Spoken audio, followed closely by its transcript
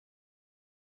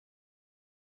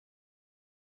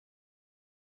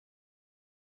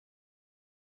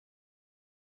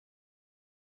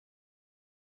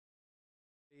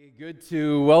Good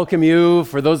to welcome you,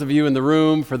 for those of you in the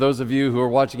room, for those of you who are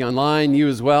watching online, you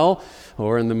as well,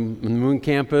 or in the Moon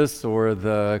Campus or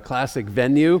the Classic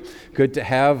venue. Good to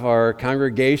have our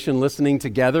congregation listening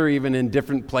together, even in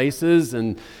different places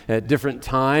and at different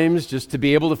times, just to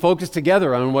be able to focus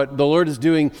together on what the Lord is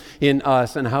doing in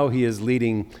us and how He is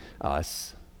leading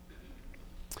us.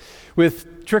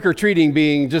 With trick-or-treating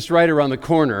being just right around the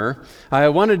corner, I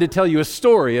wanted to tell you a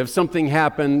story of something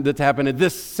that happened at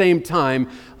this same time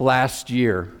last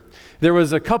year. There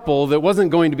was a couple that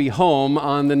wasn't going to be home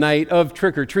on the night of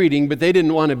trick-or-treating, but they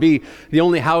didn't want to be the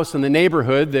only house in the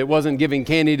neighborhood that wasn't giving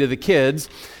candy to the kids.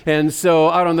 And so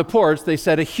out on the porch, they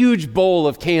set a huge bowl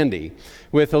of candy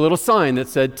with a little sign that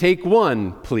said, "Take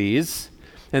one, please."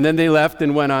 And then they left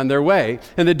and went on their way.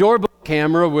 And the doorbell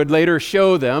camera would later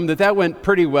show them that went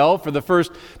pretty well for the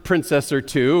first princess or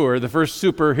two, or the first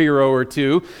superhero or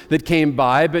two that came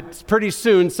by. But pretty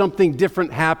soon, something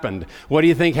different happened. What do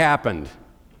you think happened?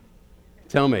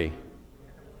 Tell me.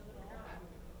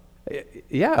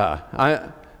 Yeah,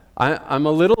 I'm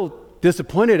a little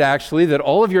disappointed, actually, that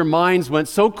all of your minds went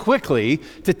so quickly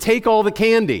to take all the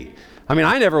candy. I mean,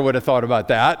 I never would have thought about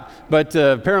that, but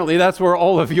apparently that's where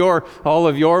all of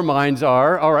your minds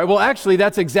are. All right, well, actually,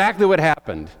 that's exactly what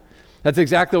happened. That's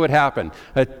exactly what happened.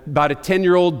 About a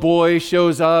 10-year-old boy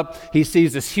shows up. He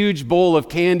sees this huge bowl of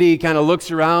candy. He kind of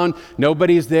looks around.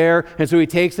 Nobody's there. And so he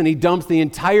takes and he dumps the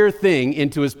entire thing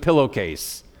into his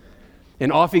pillowcase. And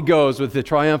off he goes with the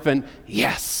triumphant,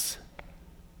 "Yes."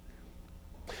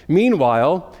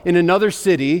 Meanwhile, in another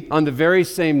city on the very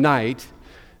same night,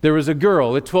 there was a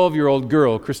girl, a 12-year-old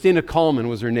girl. Christina Coleman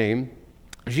was her name.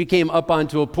 She came up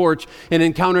onto a porch and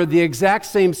encountered the exact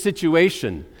same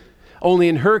situation. Only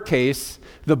in her case,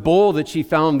 the bowl that she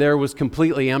found there was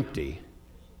completely empty.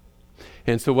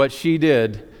 And so what she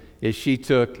did is she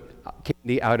took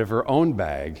candy out of her own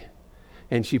bag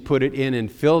and she put it in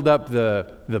and filled up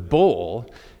the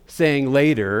bowl, saying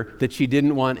later that she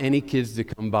didn't want any kids to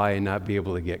come by and not be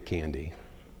able to get candy.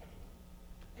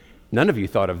 None of you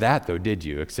thought of that, though, did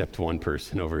you? Except one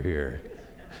person over here.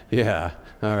 Yeah,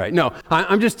 all right. No,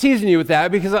 I'm just teasing you with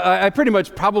that because I pretty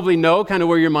much probably know kind of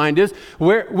where your mind is.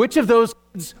 Which of those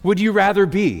kids would you rather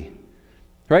be?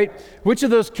 Right? Which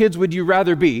of those kids would you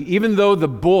rather be? Even though the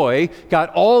boy got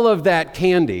all of that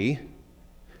candy,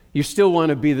 you still want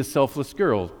to be the selfless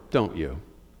girl, don't you?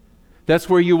 That's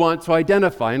where you want to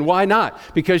identify. And why not?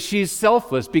 Because she's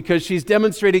selfless, because she's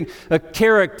demonstrating a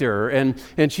character and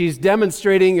she's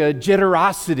demonstrating a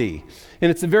generosity. And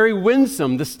it's very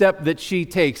winsome, the step that she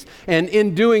takes. And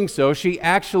in doing so, she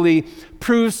actually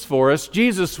proves for us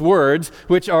Jesus' words,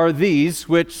 which are these,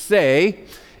 which say,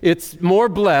 "It's more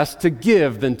blessed to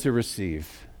give than to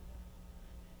receive."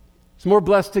 It's more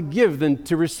blessed to give than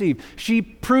to receive. She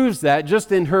proves that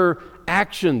just in her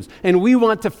actions, and we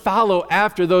want to follow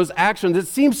after those actions. It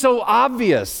seems so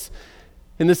obvious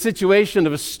in the situation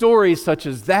of a story such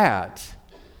as that.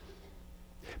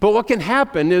 But what can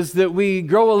happen is that we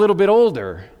grow a little bit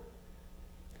older,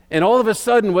 and all of a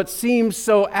sudden what seems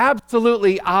so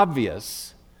absolutely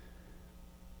obvious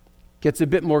gets a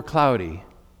bit more cloudy.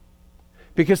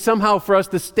 Because somehow for us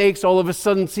the stakes all of a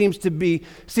sudden seem to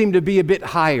be a bit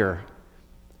higher.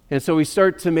 And so we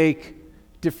start to make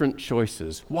different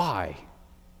choices. Why?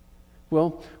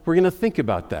 Well, we're going to think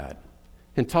about that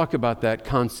and talk about that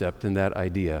concept and that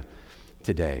idea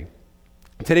today.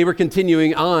 Today we're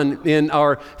continuing on in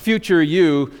our Future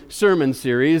You sermon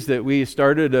series that we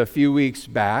started a few weeks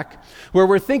back, where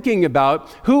we're thinking about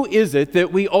who is it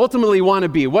that we ultimately want to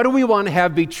be? What do we want to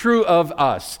have be true of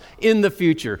us in the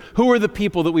future? Who are the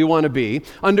people that we want to be?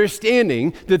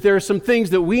 Understanding that there are some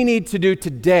things that we need to do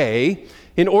today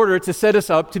in order to set us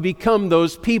up to become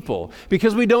those people.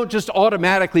 Because we don't just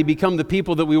automatically become the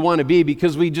people that we want to be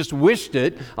because we just wished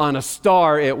it on a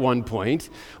star at one point.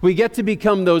 We get to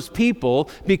become those people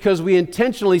because we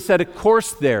intentionally set a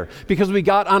course there, because we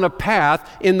got on a path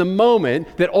in the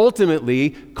moment that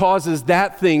ultimately causes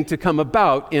that thing to come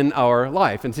about in our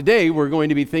life. And today we're going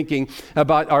to be thinking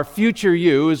about our future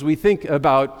you as we think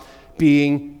about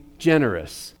being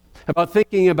generous, about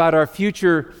thinking about our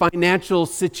future financial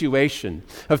situation,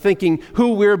 of thinking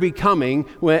who we're becoming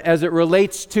as it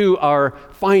relates to our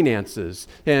finances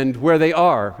and where they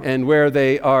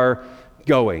are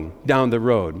going down the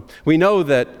road. We know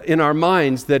that in our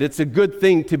minds that it's a good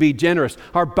thing to be generous.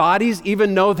 Our bodies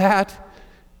even know that.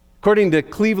 According to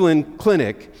Cleveland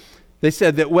Clinic, they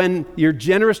said that when you're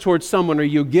generous towards someone or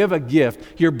you give a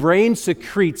gift, your brain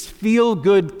secretes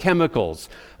feel-good chemicals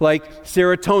like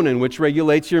serotonin, which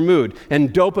regulates your mood,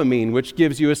 and dopamine, which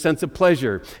gives you a sense of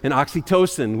pleasure, and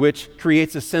oxytocin, which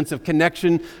creates a sense of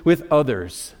connection with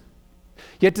others.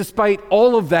 Yet despite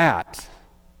all of that,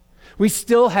 we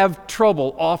still have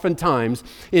trouble oftentimes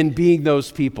in being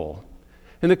those people.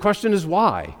 And the question is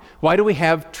why? Why do we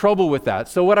have trouble with that?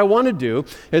 So what I want to do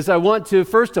is I want to,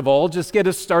 first of all, just get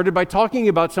us started by talking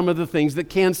about some of the things that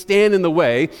can stand in the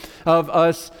way of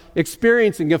us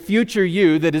experiencing a future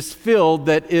you that is filled,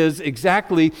 that is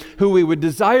exactly who we would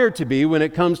desire to be when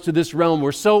it comes to this realm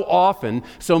where so often,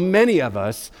 so many of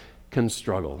us can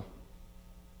struggle.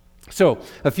 So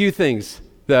a few things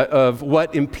of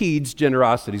what impedes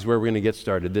generosity is where we're going to get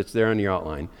started. That's there on your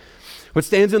outline. What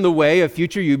stands in the way of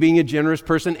future you being a generous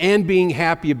person and being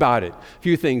happy about it? A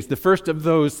few things. The first of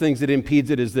those things that impedes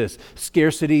it is this: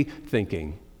 scarcity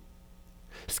thinking.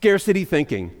 Scarcity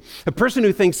thinking. A person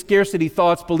who thinks scarcity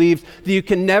thoughts believes that you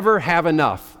can never have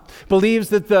enough, believes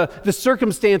that the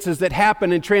circumstances that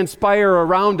happen and transpire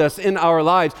around us in our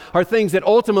lives are things that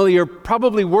ultimately are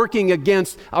probably working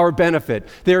against our benefit.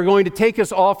 They're going to take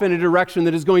us off in a direction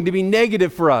that is going to be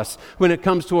negative for us when it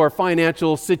comes to our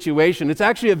financial situation. It's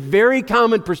actually a very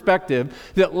common perspective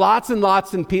that lots and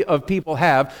lots of people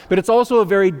have, but it's also a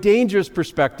very dangerous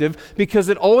perspective because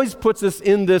it always puts us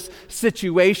in this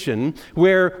situation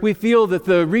where we feel that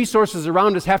the resources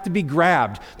around us have to be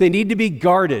grabbed. They need to be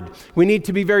guarded. We need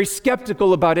to be very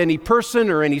skeptical about any person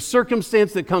or any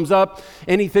circumstance that comes up,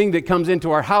 anything that comes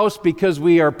into our house, because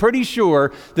we are pretty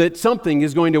sure that something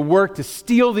is going to work to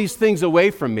steal these things away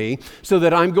from me so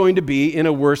that I'm going to be in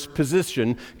a worse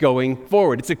position going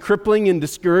forward. It's a crippling and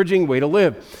discouraging way to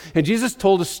live. And Jesus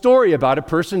told a story about a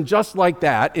person just like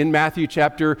that in Matthew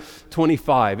chapter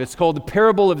 25. It's called the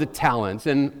parable of the talents.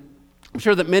 And I'm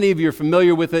sure that many of you are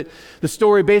familiar with it. The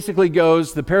story basically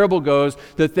goes, the parable goes,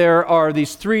 that there are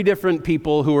these three different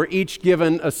people who are each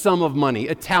given a sum of money,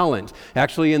 a talent.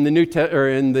 Actually, in the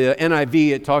in the NIV,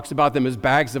 it talks about them as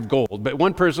bags of gold. But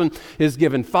one person is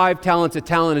given 5 talents. A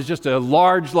talent is just a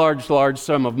large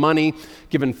sum of money.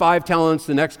 Given 5 talents,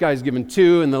 the next guy is given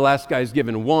 2, and the last guy is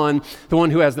given 1. The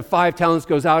one who has the 5 talents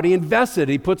goes out, he invests it,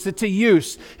 he puts it to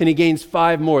use, and he gains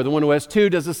 5 more. The one who has 2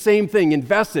 does the same thing,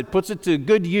 invests it, puts it to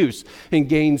good use, and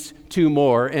gains 2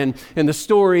 more. And the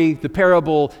story, the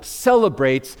parable,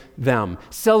 celebrates them,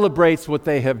 celebrates what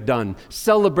they have done,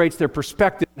 celebrates their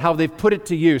perspective, how they've put it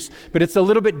to use. But it's a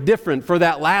little bit different for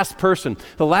that last person.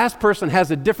 The last person has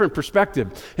a different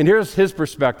perspective. And here's his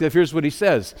perspective. Here's what he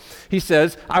says. He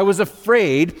says, "I was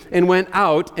afraid and went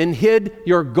out and hid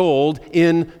your gold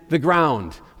in the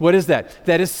ground." What is that?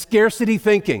 That is scarcity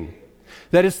thinking.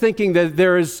 That is thinking that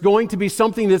there is going to be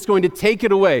something that's going to take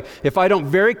it away. If I don't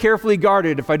very carefully guard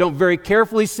it, if I don't very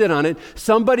carefully sit on it,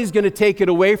 somebody's going to take it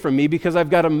away from me because I've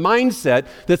got a mindset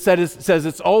that says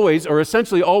it's always, or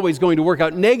essentially always, going to work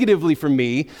out negatively for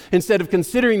me, instead of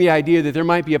considering the idea that there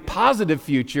might be a positive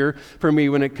future for me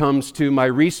when it comes to my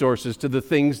resources, to the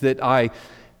things that I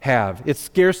have. It's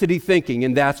scarcity thinking,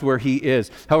 and that's where he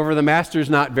is. However, the master's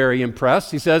not very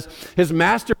impressed. He says, his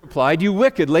master replied, "You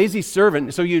wicked, lazy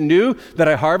servant, so you knew that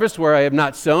I harvest where I have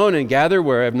not sown and gather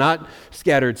where I have not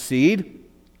scattered seed?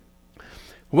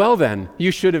 Well then,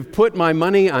 you should have put my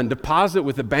money on deposit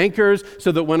with the bankers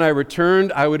so that when I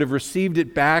returned, I would have received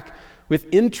it back with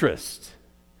interest.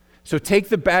 So take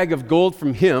the bag of gold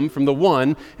from him, from the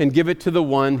one, and give it to the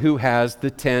one who has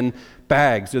the 10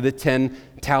 bags, or the 10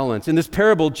 talents. In this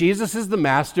parable, Jesus is the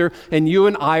master, and you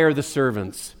and I are the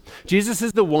servants. Jesus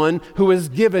is the one who has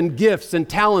given gifts and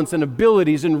talents and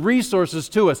abilities and resources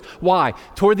to us. Why?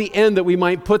 Toward the end that we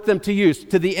might put them to use,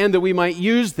 to the end that we might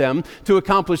use them to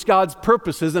accomplish God's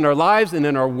purposes in our lives and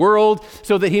in our world,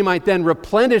 so that he might then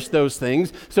replenish those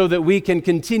things so that we can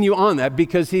continue on that,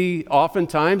 because he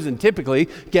oftentimes and typically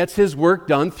gets his work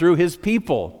done through his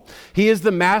people. He is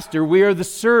the master, we are the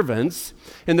servants.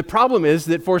 And the problem is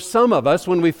that for some of us,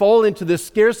 when we fall into this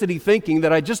scarcity thinking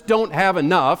that I just don't have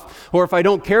enough, or if I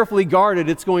don't carefully guard it,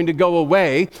 it's going to go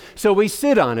away. So we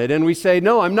sit on it and we say,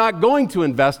 no, I'm not going to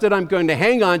invest it. I'm going to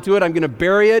hang on to it. I'm going to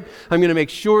bury it. I'm going to make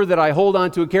sure that I hold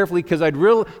on to it carefully, because I'd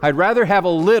rather have a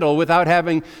little without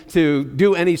having to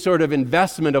do any sort of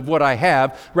investment of what I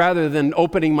have, rather than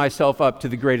opening myself up to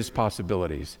the greatest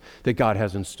possibilities that God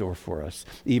has in store for us,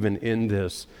 even in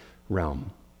this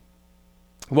realm.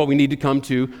 What we need to come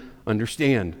to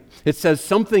understand. It says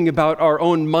something about our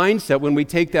own mindset when we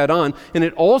take that on, and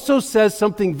it also says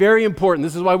something very important.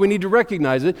 This is why we need to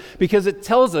recognize it, because it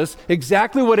tells us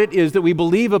exactly what it is that we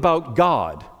believe about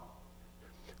God,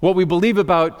 what we believe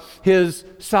about his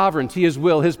sovereignty, his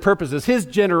will, his purposes, his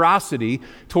generosity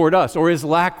toward us, or his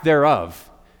lack thereof.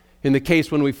 In the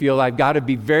case when we feel I've got to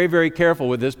be very, very careful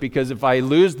with this, because if I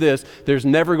lose this, there's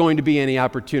never going to be any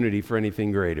opportunity for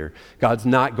anything greater. God's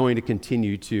not going to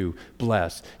continue to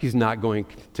bless. He's not going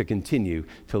to continue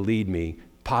to lead me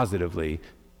positively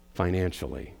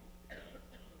financially.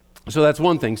 So that's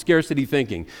one thing, scarcity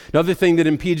thinking. Another thing that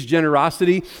impedes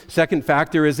generosity, second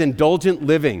factor, is indulgent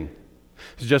living.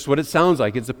 It's just what it sounds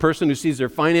like. It's a person who sees their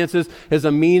finances as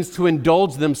a means to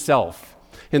indulge themselves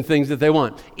in things that they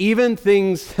want. Even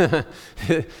things,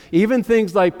 even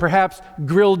things like perhaps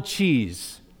grilled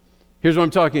cheese. Here's what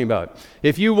I'm talking about.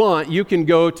 If you want, you can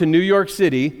go to New York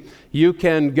City, you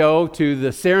can go to the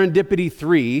Serendipity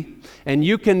 3, and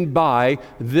you can buy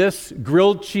this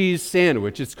grilled cheese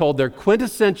sandwich. It's called their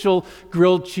quintessential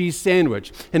grilled cheese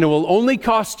sandwich. And it will only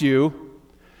cost you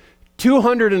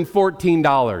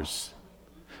 $214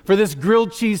 for this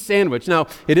grilled cheese sandwich. Now,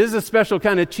 it is a special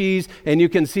kind of cheese, and you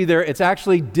can see there, it's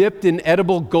actually dipped in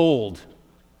edible gold.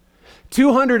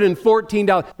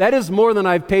 $214. That is more than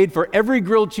I've paid for every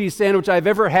grilled cheese sandwich I've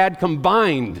ever had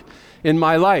combined in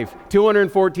my life.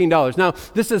 $214. Now,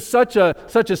 this is such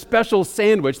a special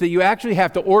sandwich that you actually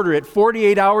have to order it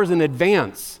 48 hours in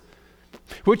advance,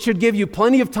 which should give you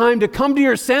plenty of time to come to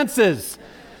your senses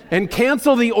and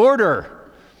cancel the order.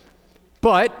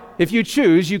 But if you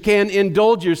choose, you can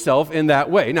indulge yourself in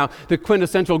that way. Now, the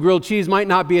quintessential grilled cheese might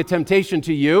not be a temptation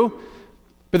to you,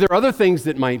 but there are other things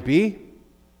that might be.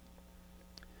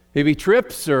 Maybe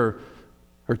trips or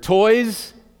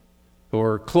toys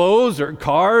or clothes or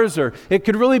cars, or it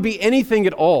could really be anything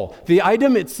at all. The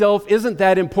item itself isn't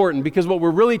that important because what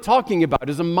we're really talking about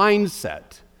is a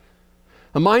mindset.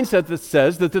 A mindset that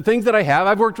says that the things that I have,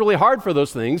 I've worked really hard for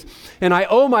those things, and I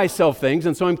owe myself things,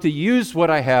 and so I'm to use what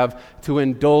I have to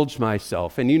indulge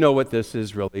myself. And you know what this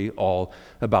is really all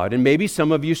about. And maybe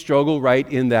some of you struggle right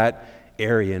in that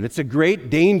area. And it's a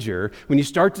great danger when you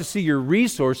start to see your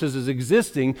resources as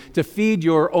existing to feed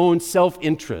your own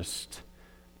self-interest,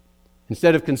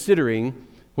 instead of considering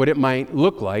what it might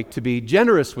look like to be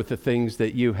generous with the things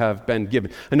that you have been given.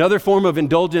 Another form of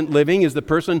indulgent living is the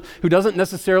person who doesn't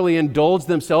necessarily indulge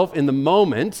themselves in the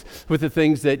moment with the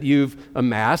things that you've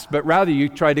amassed, but rather you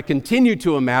try to continue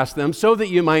to amass them so that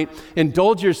you might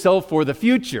indulge yourself for the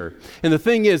future. And the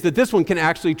thing is that this one can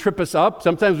actually trip us up.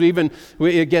 Sometimes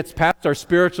it gets past our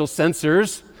spiritual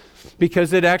sensors,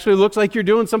 because it actually looks like you're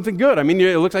doing something good. I mean,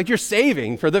 it looks like you're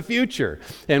saving for the future.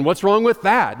 And what's wrong with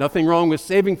that? Nothing wrong with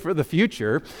saving for the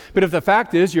future. But if the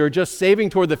fact is you're just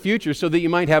saving toward the future so that you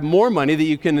might have more money, that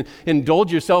you can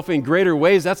indulge yourself in greater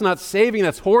ways, that's not saving,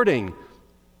 that's hoarding,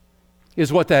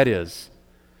 is what that is.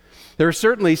 There are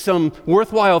certainly some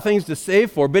worthwhile things to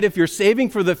save for, but if you're saving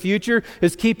for the future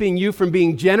is keeping you from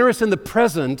being generous in the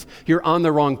present, you're on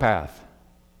the wrong path.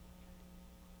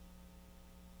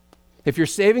 If you're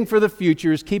saving for the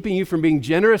future is keeping you from being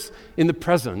generous in the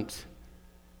present,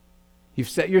 you've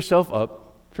set yourself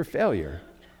up for failure.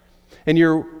 And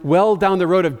you're well down the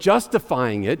road of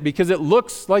justifying it because it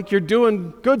looks like you're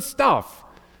doing good stuff.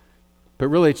 But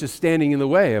really it's just standing in the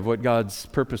way of what God's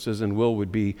purposes and will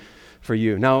would be for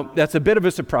you. Now, that's a bit of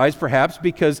a surprise perhaps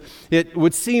because it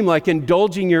would seem like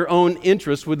indulging your own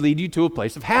interests would lead you to a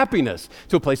place of happiness,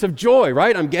 to a place of joy,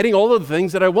 right? I'm getting all of the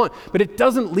things that I want, but it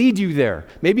doesn't lead you there.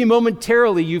 Maybe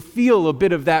momentarily you feel a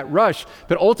bit of that rush,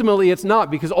 but ultimately it's not,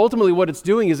 because ultimately what it's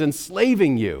doing is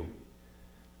enslaving you.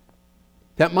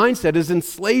 That mindset is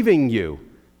enslaving you.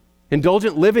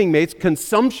 Indulgent living makes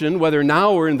consumption, whether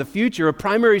now or in the future, a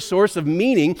primary source of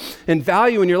meaning and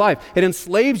value in your life. It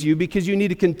enslaves you because you need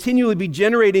to continually be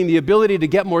generating the ability to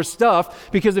get more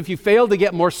stuff, because if you fail to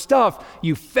get more stuff,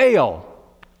 you fail.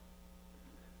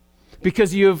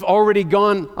 Because you've already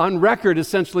gone on record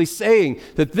essentially saying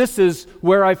that this is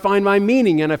where I find my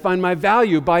meaning and I find my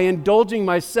value by indulging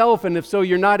myself, and if so,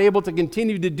 you're not able to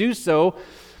continue to do so,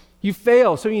 you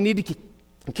fail. So you need to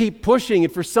keep pushing.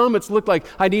 And for some, it's looked like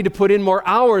I need to put in more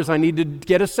hours. I need to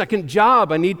get a second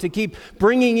job. I need to keep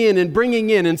bringing in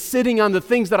and sitting on the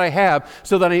things that I have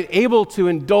so that I'm able to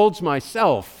indulge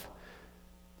myself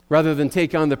rather than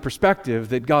take on the perspective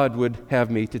that God would have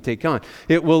me to take on.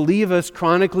 It will leave us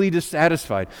chronically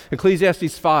dissatisfied.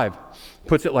 Ecclesiastes 5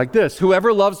 puts it like this: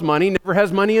 whoever loves money never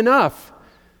has money enough.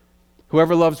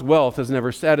 Whoever loves wealth is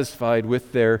never satisfied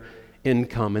with their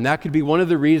income. And that could be one of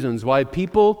the reasons why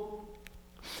people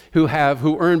who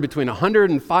earn between $100,000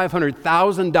 and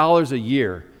 $500,000 a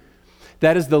year,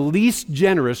 that is the least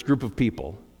generous group of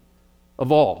people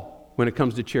of all when it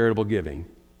comes to charitable giving.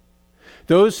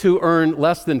 Those who earn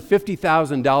less than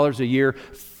 $50,000 a year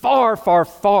far, far,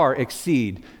 far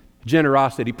exceed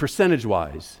generosity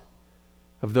percentage-wise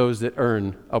of those that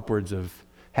earn upwards of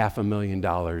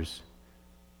 $500,000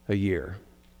 a year.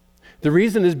 The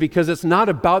reason is because it's not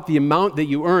about the amount that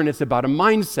you earn, it's about a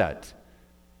mindset.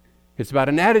 It's about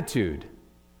an attitude.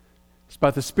 It's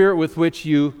about the spirit with which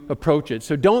you approach it.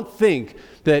 So don't think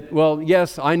that, well,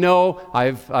 yes, I know,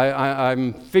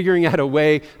 I'm figuring out a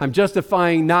way, I'm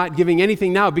justifying not giving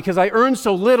anything now because I earn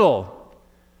so little.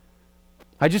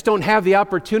 I just don't have the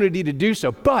opportunity to do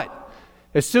so. But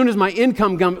as soon as my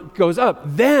income goes up,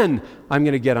 then I'm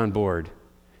going to get on board.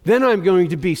 Then I'm going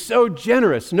to be so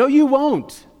generous. No, you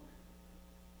won't.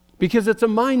 Because it's a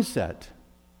mindset.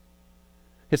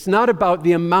 It's not about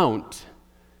the amount.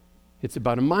 It's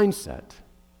about a mindset.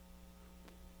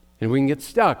 And we can get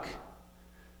stuck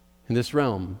in this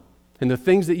realm. And the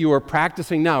things that you are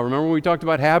practicing now, remember when we talked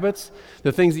about habits?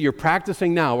 The things that you're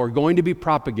practicing now are going to be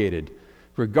propagated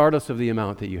regardless of the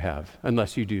amount that you have,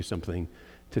 unless you do something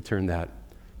to turn that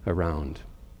around.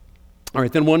 All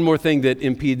right, then one more thing that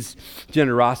impedes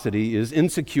generosity is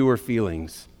insecure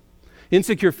feelings.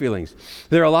 Insecure feelings.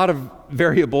 There are a lot of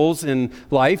variables in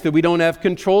life that we don't have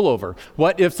control over.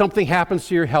 What if something happens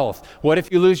to your health? What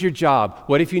if you lose your job?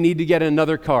 What if you need to get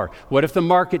another car? What if the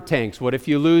market tanks? What if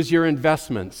you lose your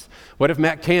investments? What if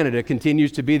Matt Canada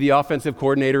continues to be the offensive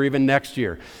coordinator even next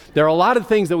year? There are a lot of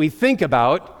things that we think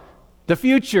about the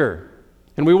future,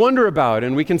 and we wonder about,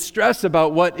 and we can stress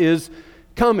about what is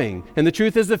coming. And the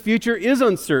truth is the future is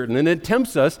uncertain, and it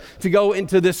tempts us to go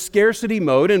into this scarcity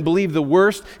mode and believe the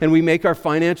worst, and we make our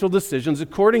financial decisions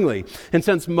accordingly. And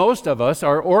since most of us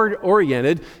are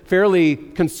oriented fairly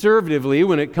conservatively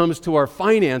when it comes to our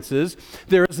finances,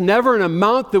 there is never an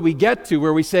amount that we get to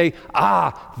where we say,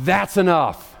 that's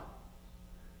enough.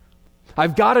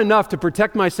 I've got enough to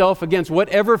protect myself against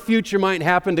whatever future might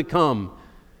happen to come.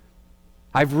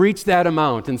 I've reached that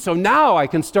amount, and so now I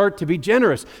can start to be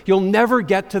generous. You'll never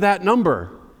get to that number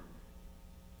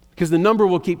because the number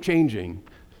will keep changing,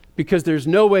 because there's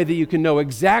no way that you can know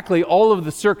exactly all of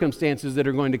the circumstances that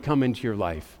are going to come into your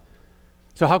life.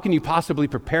 So how can you possibly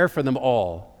prepare for them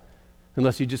all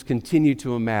unless you just continue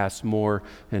to amass more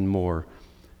and more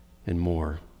and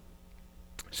more?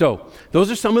 So,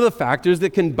 those are some of the factors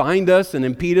that can bind us and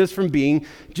impede us from being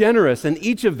generous, and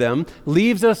each of them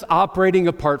leaves us operating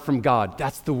apart from God.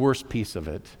 That's the worst piece of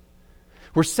it.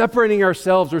 We're separating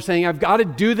ourselves. We're saying, I've got to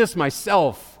do this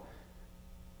myself.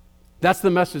 That's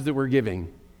the message that we're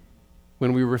giving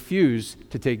when we refuse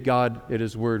to take God at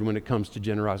His word when it comes to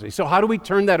generosity. So how do we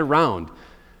turn that around?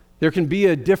 There can be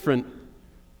a different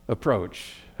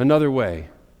approach, another way.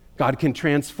 God can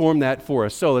transform that for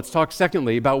us. So let's talk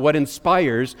secondly about what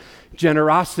inspires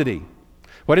generosity.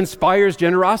 What inspires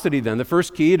generosity then? The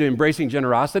first key to embracing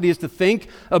generosity is to think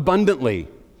abundantly.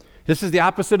 This is the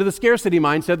opposite of the scarcity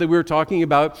mindset that we were talking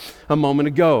about a moment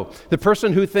ago. The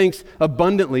person who thinks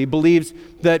abundantly believes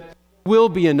that there will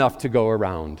be enough to go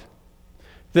around,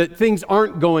 that things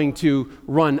aren't going to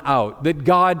run out, that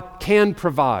God can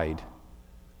provide,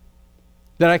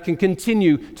 that I can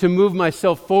continue to move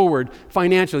myself forward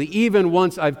financially, even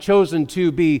once I've chosen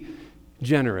to be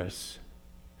generous.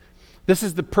 This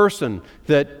is the person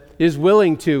that is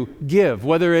willing to give,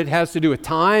 whether it has to do with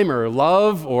time or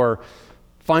love or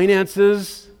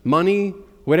finances, money,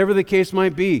 whatever the case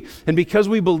might be. And because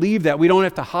we believe that, we don't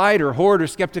have to hide or hoard or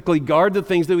skeptically guard the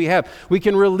things that we have. We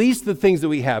can release the things that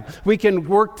we have. We can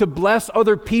work to bless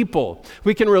other people.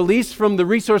 We can release from the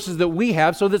resources that we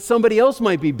have so that somebody else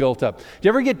might be built up. Do you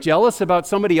ever get jealous about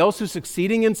somebody else who's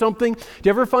succeeding in something? Do you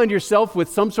ever find yourself with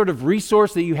some sort of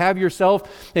resource that you have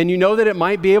yourself and you know that it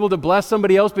might be able to bless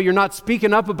somebody else, but you're not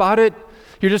speaking up about it?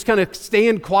 You're just kind of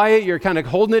staying quiet. You're kind of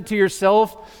holding it to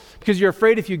yourself because you're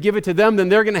afraid if you give it to them, then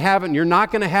they're going to have it and you're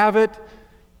not going to have it.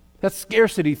 That's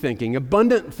scarcity thinking.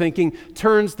 Abundant thinking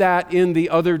turns that in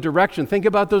the other direction. Think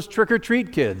about those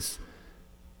trick-or-treat kids.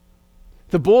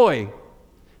 The boy,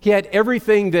 he had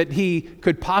everything that he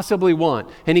could possibly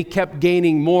want, and he kept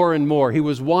gaining more and more. He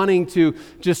was wanting to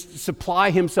just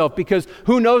supply himself because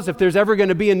who knows if there's ever going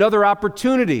to be another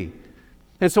opportunity.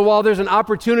 And so while there's an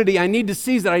opportunity, I need to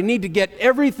seize it. I need to get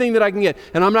everything that I can get.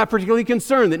 And I'm not particularly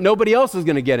concerned that nobody else is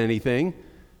going to get anything.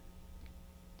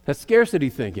 That's scarcity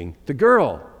thinking. The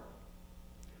girl,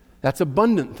 that's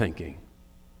abundant thinking.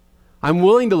 I'm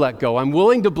willing to let go. I'm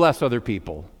willing to bless other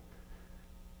people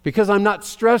because I'm not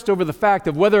stressed over the fact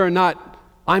of whether or not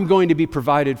I'm going to be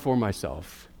provided for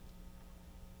myself.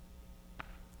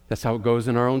 That's how it goes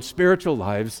in our own spiritual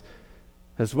lives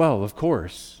as well, of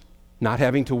course. Not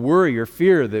having to worry or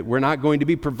fear that we're not going to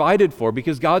be provided for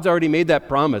because God's already made that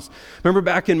promise. Remember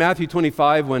back in Matthew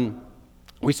 25 when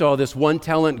we saw this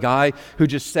one-talent guy who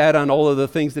just sat on all of the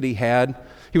things that he had?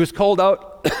 He was called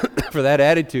out for that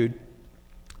attitude.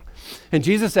 And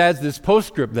Jesus adds this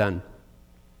postscript then.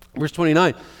 Verse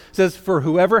 29 says, "For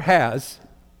whoever has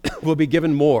will be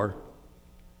given more,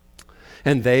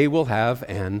 and they will have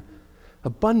an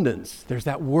abundance." There's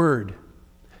that word.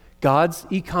 God's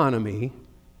economy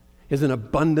is an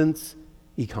abundance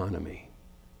economy.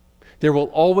 There will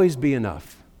always be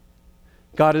enough.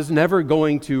 God is never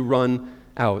going to run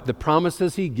out. The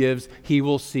promises he gives, he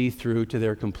will see through to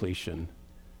their completion.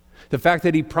 The fact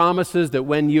that he promises that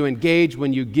when you engage,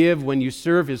 when you give, when you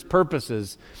serve his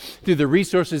purposes, through the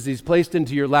resources he's placed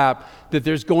into your lap, that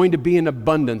there's going to be an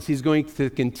abundance. He's going to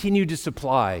continue to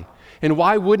supply. And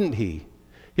why wouldn't he?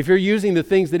 If you're using the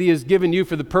things that he has given you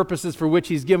for the purposes for which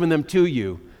he's given them to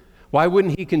you, why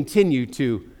wouldn't he continue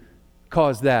to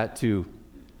cause that to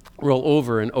roll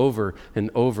over and over and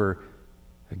over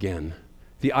again?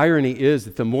 The irony is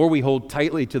that the more we hold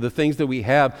tightly to the things that we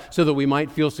have so that we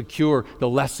might feel secure, the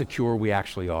less secure we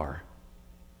actually are.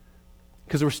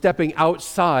 Because we're stepping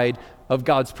outside of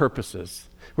God's purposes.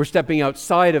 We're stepping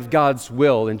outside of God's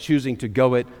will and choosing to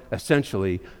go it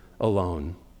essentially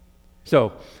alone.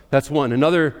 So that's one.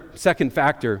 Another second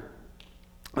factor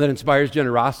that inspires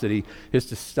generosity is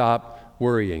to stop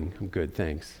worrying. I'm good,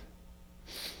 thanks.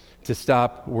 To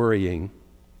stop worrying.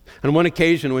 On one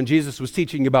occasion, when Jesus was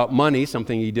teaching about money,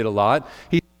 something he did a lot,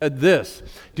 he said this: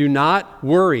 do not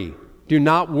worry. Do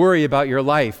not worry about your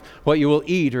life, what you will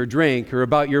eat or drink, or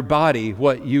about your body,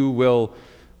 what you will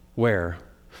wear.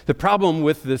 The problem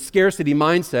with the scarcity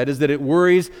mindset is that it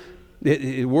worries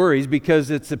because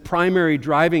it's a primary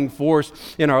driving force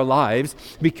in our lives,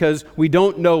 because we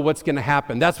don't know what's going to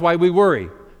happen. That's why we worry.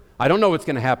 I don't know what's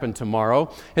going to happen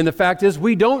tomorrow. And the fact is,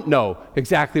 we don't know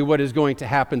exactly what is going to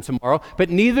happen tomorrow,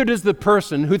 but neither does the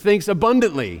person who thinks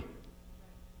abundantly.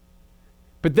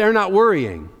 But they're not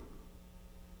worrying.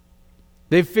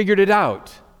 They've figured it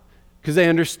out because they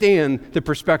understand the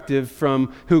perspective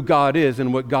from who God is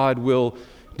and what God will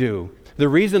do. The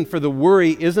reason for the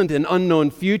worry isn't an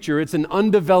unknown future, it's an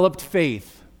undeveloped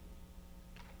faith.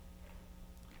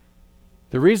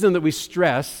 The reason that we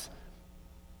stress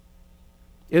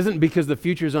isn't because the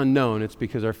future is unknown, it's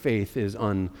because our faith is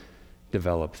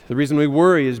undeveloped. The reason we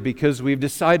worry is because we've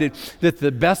decided that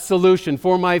the best solution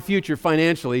for my future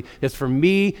financially is for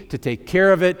me to take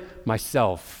care of it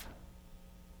myself.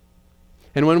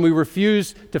 And when we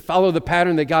refuse to follow the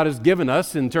pattern that God has given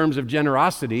us in terms of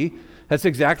generosity, that's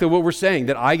exactly what we're saying,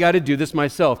 that I got to do this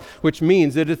myself, which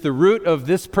means that at the root of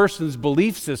this person's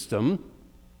belief system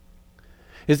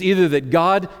is either that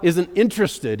God isn't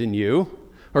interested in you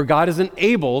or God isn't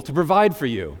able to provide for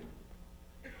you.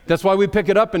 That's why we pick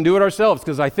it up and do it ourselves,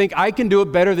 because I think I can do it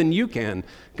better than you can,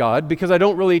 God, because I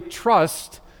don't really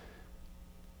trust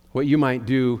what you might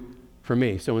do for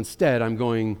me. So instead, I'm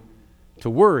going to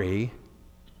worry.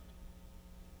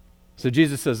 So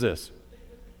Jesus says this: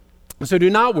 so do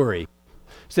not worry,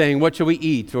 saying, what shall we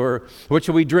eat, or what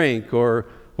shall we drink, or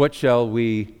what shall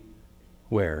we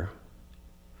wear?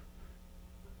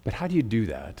 But how do you do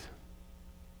that?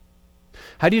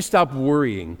 How do you stop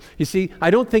worrying? You see,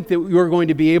 I don't think that I'm going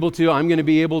to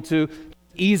be able to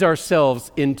ease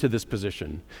ourselves into this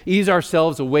position, ease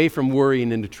ourselves away from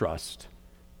worrying into trust.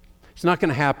 It's not going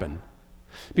to happen,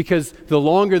 because the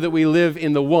longer that we live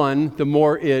in the one, the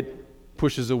more it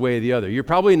pushes away the other. You're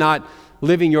probably not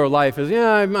living your life as,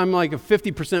 I'm like a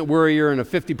 50% worrier and a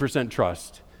 50%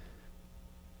 trust.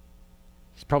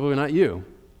 It's probably not you,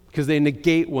 because they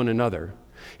negate one another.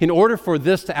 In order for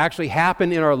this to actually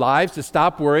happen in our lives, to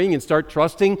stop worrying and start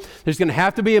trusting, there's going to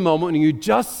have to be a moment when you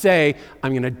just say,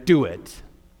 I'm going to do it.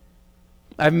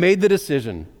 I've made the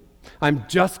decision. I'm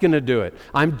just going to do it.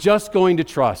 I'm just going to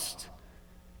trust.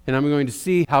 And I'm going to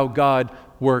see how God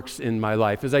works in my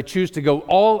life as I choose to go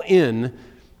all in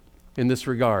this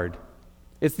regard.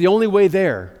 It's the only way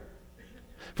there.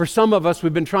 For some of us,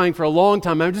 we've been trying for a long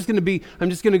time. I'm just going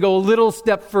to go a little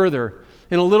step further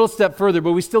and a little step further,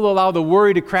 but we still allow the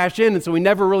worry to crash in, and so we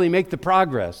never really make the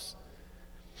progress.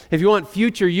 If you want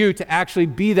future you to actually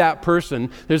be that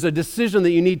person, there's a decision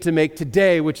that you need to make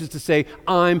today, which is to say,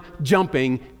 I'm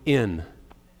jumping in.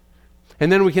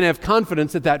 And then we can have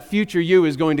confidence that that future you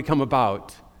is going to come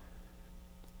about.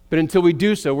 But until we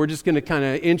do so, we're just going to kind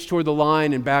of inch toward the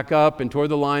line and back up, and toward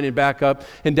the line and back up.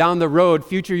 And down the road,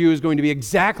 future you is going to be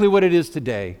exactly what it is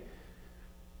today.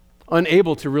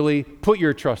 Unable to really put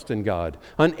your trust in God.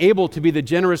 Unable to be the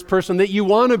generous person that you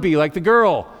want to be, like the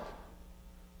girl.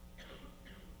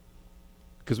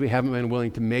 Because we haven't been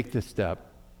willing to make this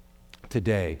step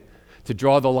today, to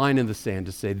draw the line in the sand,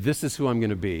 to say, this is who I'm going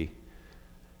to be,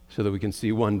 so that we can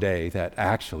see one day that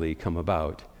actually come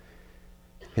about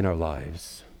in our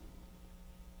lives.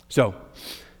 So,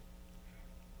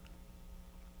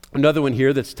 another one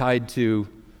here that's tied to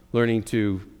learning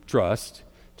to trust,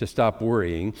 to stop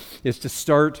worrying, is to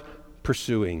start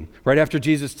pursuing. Right after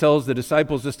Jesus tells the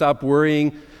disciples to stop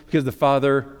worrying because the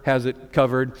Father has it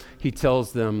covered, he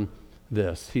tells them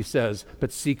this. He says,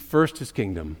 but seek first his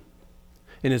kingdom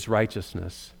and his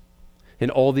righteousness,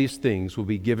 and all these things will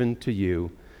be given to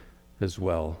you as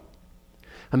well.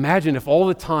 Imagine if all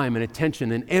the time and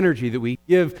attention and energy that we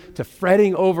give to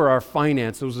fretting over our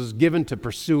finances was given to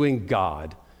pursuing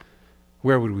God.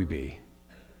 Where would we be?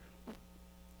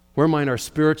 Where might our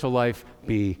spiritual life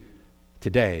be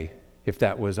today if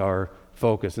that was our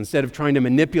focus? Instead of trying to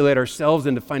manipulate ourselves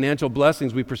into financial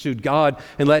blessings, we pursued God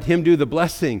and let him do the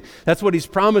blessing. That's what he's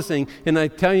promising. And I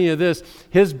tell you this,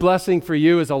 his blessing for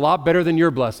you is a lot better than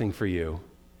your blessing for you.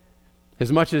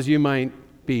 As much as you might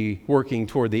be working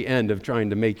toward the end of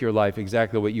trying to make your life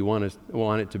exactly what you want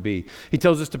it to be. He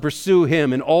tells us to pursue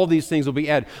him, and all these things will be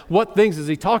added. What things is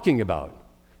he talking about?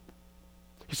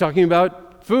 He's talking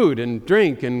about food and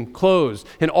drink and clothes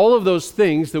and all of those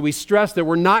things that we stress that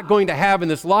we're not going to have in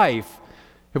this life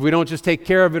if we don't just take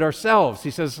care of it ourselves.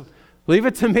 He says, leave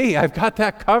it to me. I've got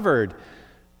that covered.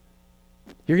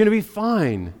 You're going to be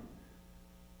fine.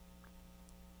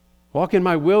 Walk in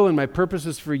my will and my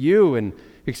purposes for you and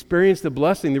experience the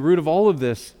blessing. The root of all of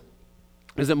this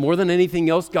is that more than anything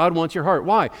else, God wants your heart.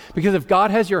 Why? Because if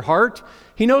God has your heart,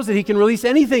 he knows that he can release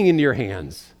anything into your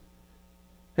hands.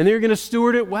 And then you're going to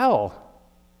steward it well.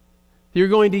 You're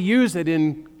going to use it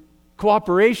in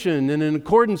cooperation and in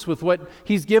accordance with what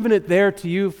he's given it there to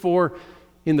you for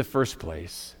in the first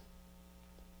place.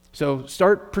 So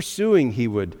start pursuing, he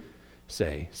would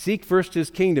say. Seek first his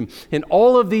kingdom, and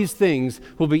all of these things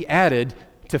will be added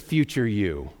to future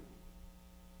you.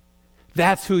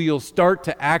 That's who you'll start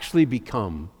to actually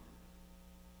become.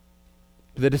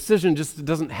 The decision just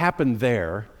doesn't happen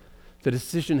there. The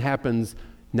decision happens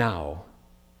now.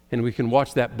 And we can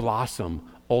watch that blossom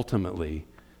ultimately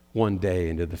one day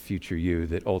into the future you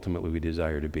that ultimately we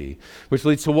desire to be. Which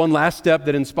leads to one last step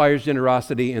that inspires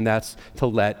generosity, and that's to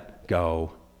let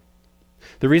go.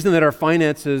 The reason that our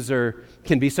finances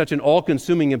can be such an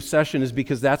all-consuming obsession is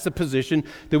because that's the position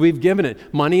that we've given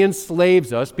it. Money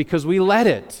enslaves us because we let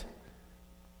it.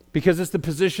 Because it's the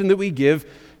position that we give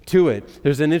to it.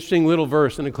 There's an interesting little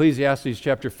verse in Ecclesiastes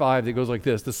chapter 5 that goes like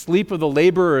this: the sleep of the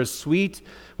laborer is sweet,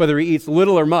 whether he eats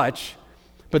little or much,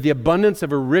 but the abundance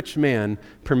of a rich man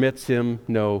permits him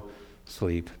no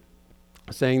sleep.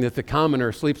 Saying that the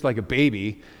commoner sleeps like a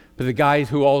baby, but the guy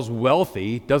who all's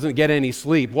wealthy doesn't get any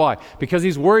sleep. Why? Because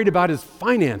he's worried about his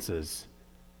finances.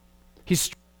 He's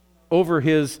stressed over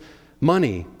his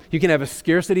money. You can have a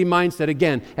scarcity mindset,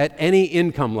 again, at any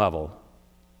income level.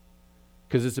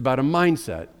 Because it's about a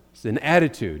mindset. It's an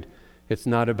attitude. It's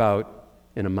not about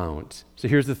an amount. So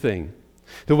here's the thing.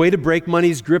 The way to break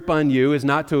money's grip on you is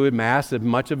not to amass as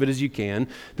much of it as you can.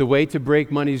 The way to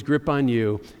break money's grip on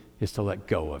you is to let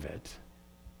go of it.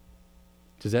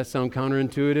 Does that sound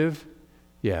counterintuitive?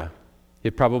 Yeah.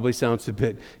 It probably sounds a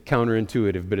bit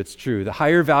counterintuitive, but it's true. The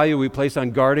higher value we place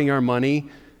on guarding our money,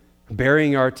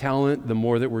 burying our talent, the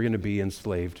more that we're going to be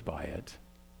enslaved by it.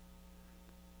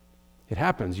 It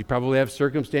happens. You probably have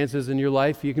circumstances in your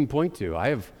life you can point to. I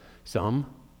have some.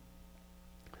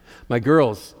 My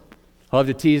girls love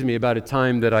to tease me about a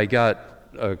time that I got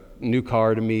a new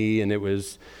car to me, and it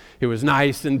was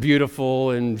nice and beautiful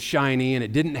and shiny, and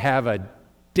it didn't have a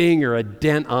ding or a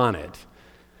dent on it.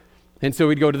 And so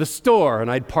we'd go to the store,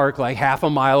 and I'd park like half a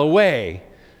mile away.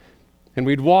 And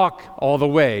we'd walk all the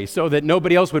way so that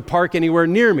nobody else would park anywhere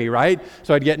near me, right?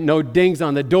 So I'd get no dings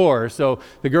on the door. So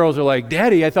the girls are like,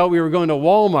 Daddy, I thought we were going to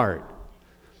Walmart.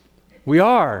 We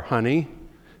are, honey.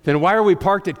 Then why are we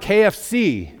parked at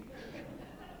KFC?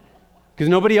 Because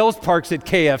nobody else parks at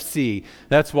KFC.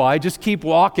 That's why. Just keep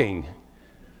walking.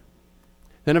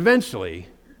 Then eventually,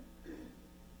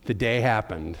 the day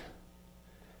happened.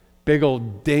 Big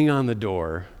old ding on the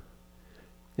door.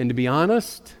 And to be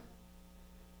honest,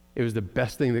 it was the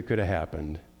best thing that could have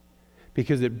happened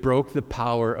because it broke the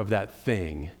power of that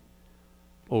thing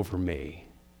over me.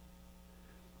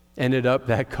 Ended up,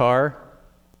 that car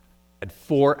had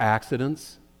 4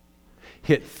 accidents,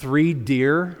 hit 3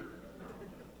 deer,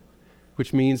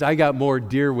 which means I got more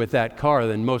deer with that car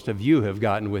than most of you have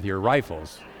gotten with your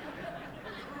rifles.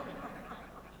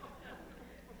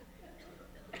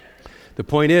 The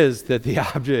point is that the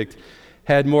object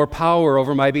had more power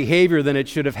over my behavior than it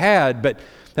should have had, but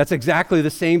that's exactly the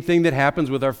same thing that happens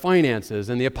with our finances.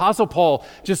 And the Apostle Paul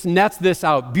just nets this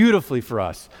out beautifully for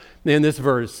us in this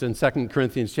verse in 2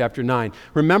 Corinthians chapter 9.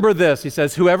 Remember this, he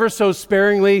says, whoever sows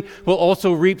sparingly will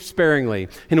also reap sparingly,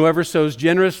 and whoever sows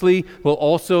generously will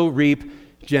also reap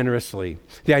generously.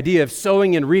 The idea of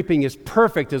sowing and reaping is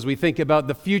perfect as we think about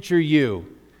the future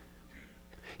you.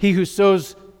 He who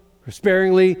sows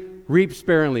sparingly reaps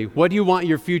sparingly. What do you want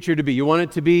your future to be? You want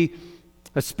it to be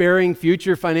a sparing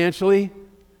future financially?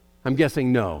 I'm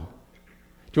guessing no.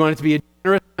 Do you want it to be a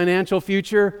generous financial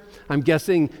future? I'm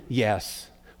guessing yes.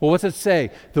 Well, what's it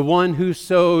say? The one who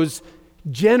sows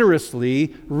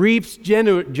generously reaps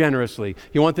generously.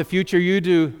 You want the future you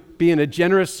to be in a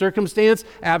generous circumstance?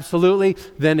 Absolutely.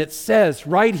 Then it says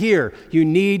right here, you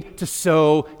need to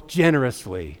sow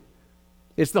generously.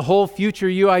 It's the whole future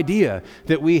you idea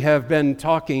that we have been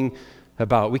talking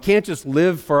about. We can't just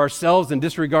live for ourselves and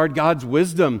disregard God's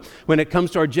wisdom when it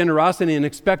comes to our generosity and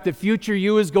expect the future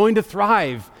you is going to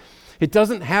thrive. It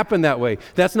doesn't happen that way.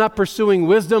 That's not pursuing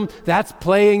wisdom. That's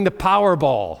playing the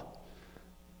Powerball.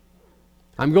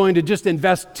 I'm going to just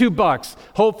invest $2,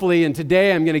 hopefully, and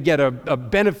today I'm going to get a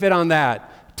benefit on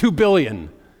that, $2 billion.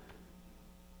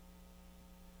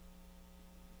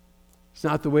 It's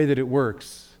not the way that it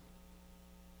works.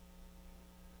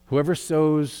 Whoever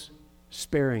sows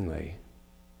sparingly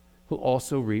will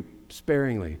also reap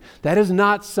sparingly. That is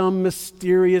not some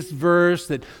mysterious verse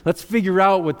that let's figure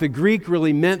out what the Greek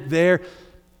really meant there.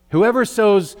 Whoever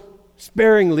sows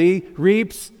sparingly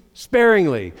reaps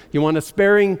sparingly. You want a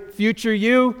sparing future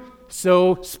you?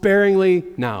 Sow sparingly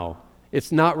now.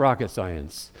 It's not rocket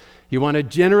science. You want a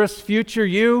generous future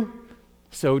you?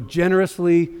 Sow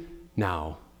generously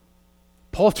now.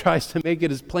 Paul tries to make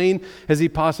it as plain as he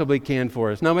possibly can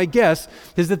for us. Now, my guess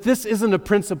is that this isn't a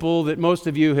principle that most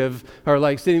of you are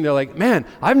like sitting there like, man,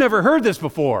 I've never heard this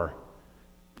before.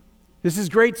 This is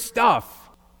great stuff.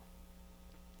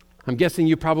 I'm guessing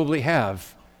you probably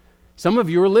have. Some of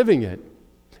you are living it.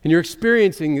 And you're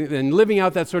experiencing and living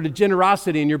out that sort of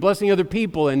generosity, and you're blessing other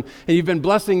people, and you've been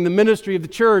blessing the ministry of the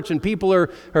church, and people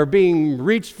are being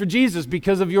reached for Jesus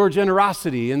because of your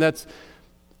generosity, and that's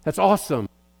awesome.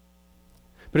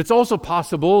 But it's also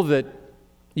possible that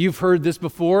you've heard this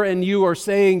before, and you are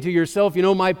saying to yourself,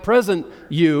 my present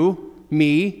you,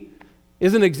 me,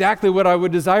 isn't exactly what I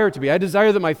would desire it to be. I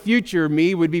desire that my future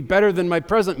me would be better than my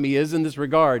present me is in this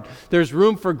regard. There's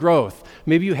room for growth.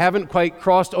 Maybe you haven't quite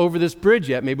crossed over this bridge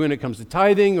yet. Maybe when it comes to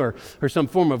tithing or some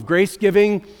form of grace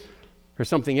giving or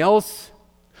something else.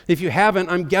 If you haven't,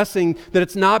 I'm guessing that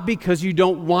it's not because you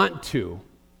don't want to.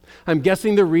 I'm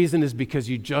guessing the reason is because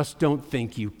you just don't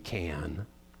think you can.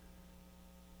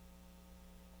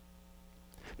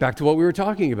 Back to what we were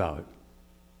talking about.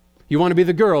 You want to be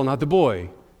the girl, not the boy,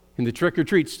 in the trick or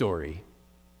treat story.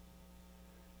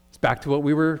 It's back to what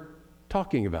we were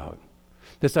talking about.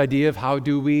 This idea of how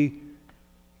do we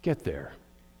get there?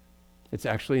 It's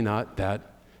actually not that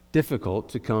difficult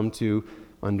to come to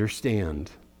understand.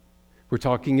 We're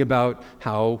talking about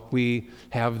how we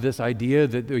have this idea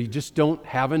that we just don't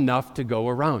have enough to go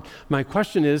around. My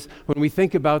question is, when we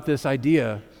think about this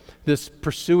idea, this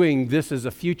pursuing this as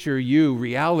a future you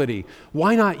reality,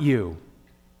 why not you?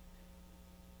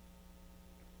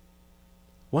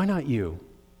 Why not you?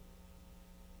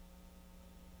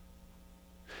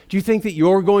 Do you think that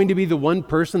you're going to be the one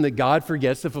person that God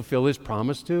forgets to fulfill His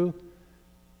promise to?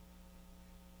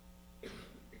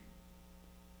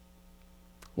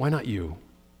 Why not you?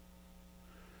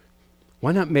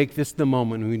 Why not make this the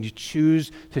moment when you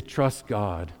choose to trust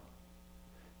God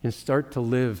and start to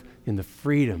live in the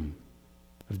freedom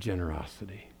of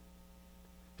generosity?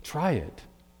 Try it.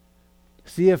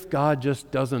 See if God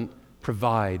just doesn't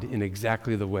provide in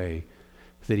exactly the way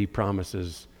that He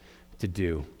promises to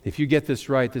do. If you get this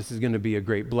right, this is going to be a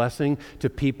great blessing to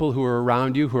people who are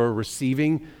around you, who are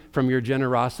receiving from your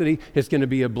generosity. It's going to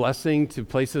be a blessing to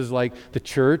places like the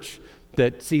church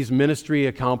that sees ministry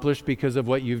accomplished because of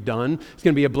what you've done. It's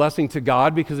going to be a blessing to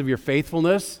God because of your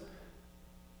faithfulness.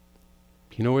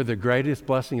 You know where the greatest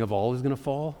blessing of all is going to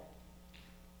fall?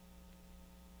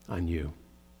 On you.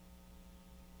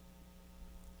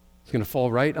 It's going to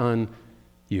fall right on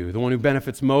you. The one who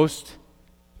benefits most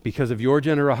because of your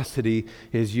generosity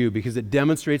is you, because it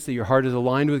demonstrates that your heart is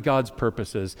aligned with God's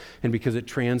purposes and because it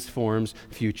transforms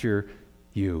future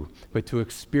you. But to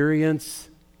experience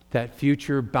that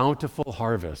future bountiful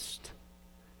harvest,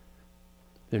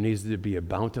 there needs to be a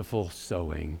bountiful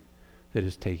sowing that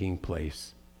is taking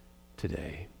place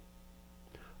today.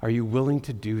 Are you willing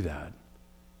to do that?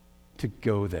 To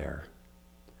go there?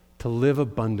 To live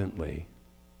abundantly?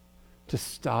 To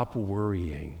stop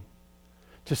worrying?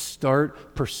 To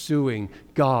start pursuing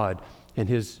God and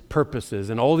His purposes,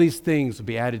 and all these things will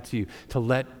be added to you, to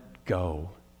let go.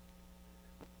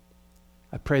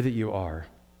 I pray that you are.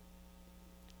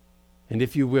 And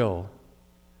if you will,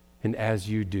 and as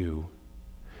you do,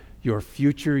 your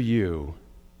future you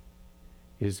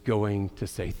is going to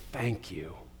say thank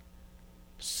you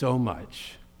so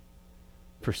much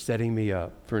for setting me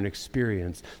up for an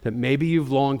experience that maybe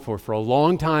you've longed for a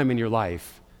long time in your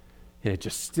life, and it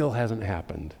just still hasn't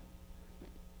happened.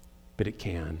 But it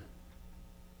can.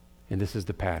 And this is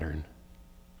the pattern.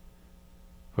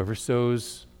 Whoever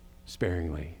sows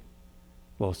sparingly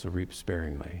will also reap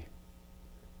sparingly.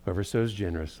 Whoever sows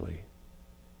generously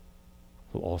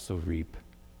will also reap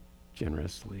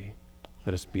generously.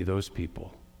 Let us be those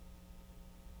people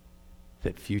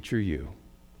that future you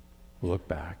will look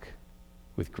back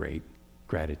with great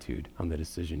gratitude on the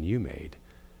decision you made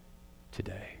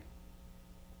today.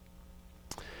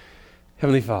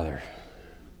 Heavenly Father,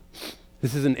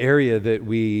 this is an area that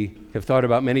we have thought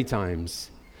about many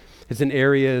times. It's an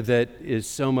area that is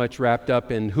so much wrapped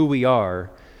up in who we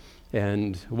are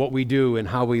and what we do and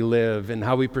how we live and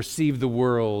how we perceive the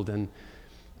world.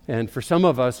 And for some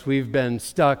of us, we've been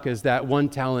stuck as that one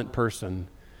talent person.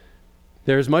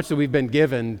 There's much that we've been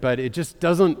given, but it just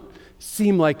doesn't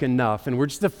seem like enough. And we're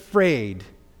just afraid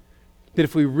that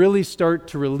if we really start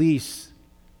to release,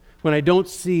 when I don't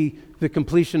see the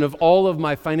completion of all of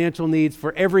my financial needs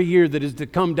for every year that is to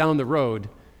come down the road,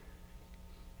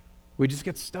 we just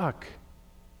get stuck.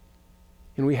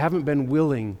 And we haven't been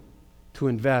willing to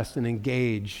invest and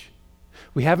engage.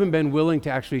 We haven't been willing to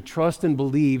actually trust and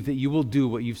believe that you will do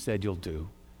what you've said you'll do.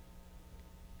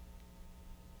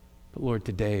 But Lord,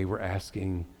 today we're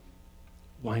asking,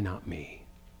 why not me?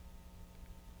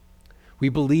 We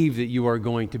believe that you are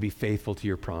going to be faithful to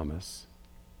your promise.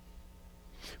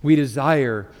 We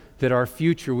desire that our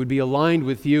future would be aligned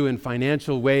with you in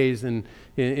financial ways and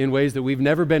in ways that we've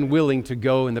never been willing to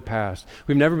go in the past.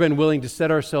 We've never been willing to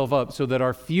set ourselves up so that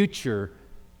our future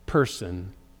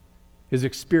person is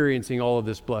experiencing all of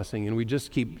this blessing, and we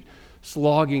just keep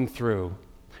slogging through.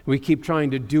 We keep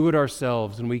trying to do it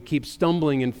ourselves, and we keep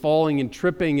stumbling and falling and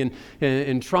tripping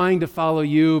and trying to follow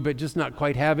you, but just not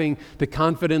quite having the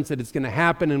confidence that it's going to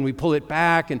happen, and we pull it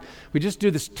back, and we just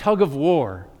do this tug of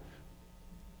war.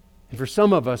 And for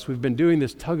some of us, we've been doing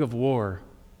this tug of war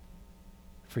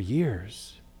for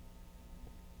years.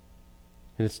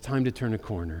 And it's time to turn a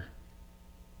corner.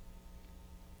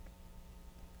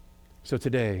 So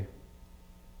today,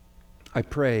 I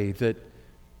pray that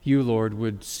you, Lord,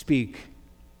 would speak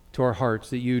to our hearts,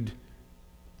 that you'd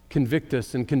convict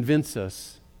us and convince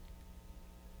us.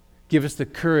 Give us the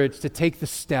courage to take the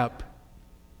step,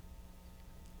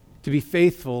 to be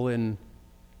faithful in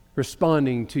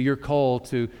responding to your call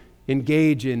to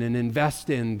engage in and invest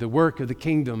in the work of the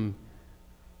kingdom.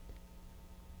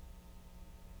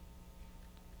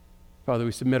 Father,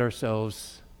 we submit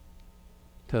ourselves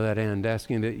to that end,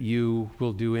 asking that you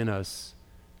will do in us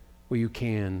what you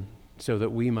can so that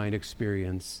we might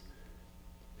experience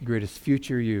the greatest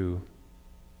future you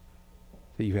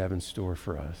that you have in store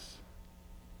for us.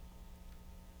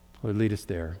 Lord, lead us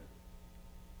there.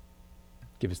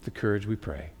 Give us the courage, we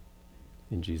pray.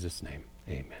 In Jesus' name,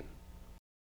 amen.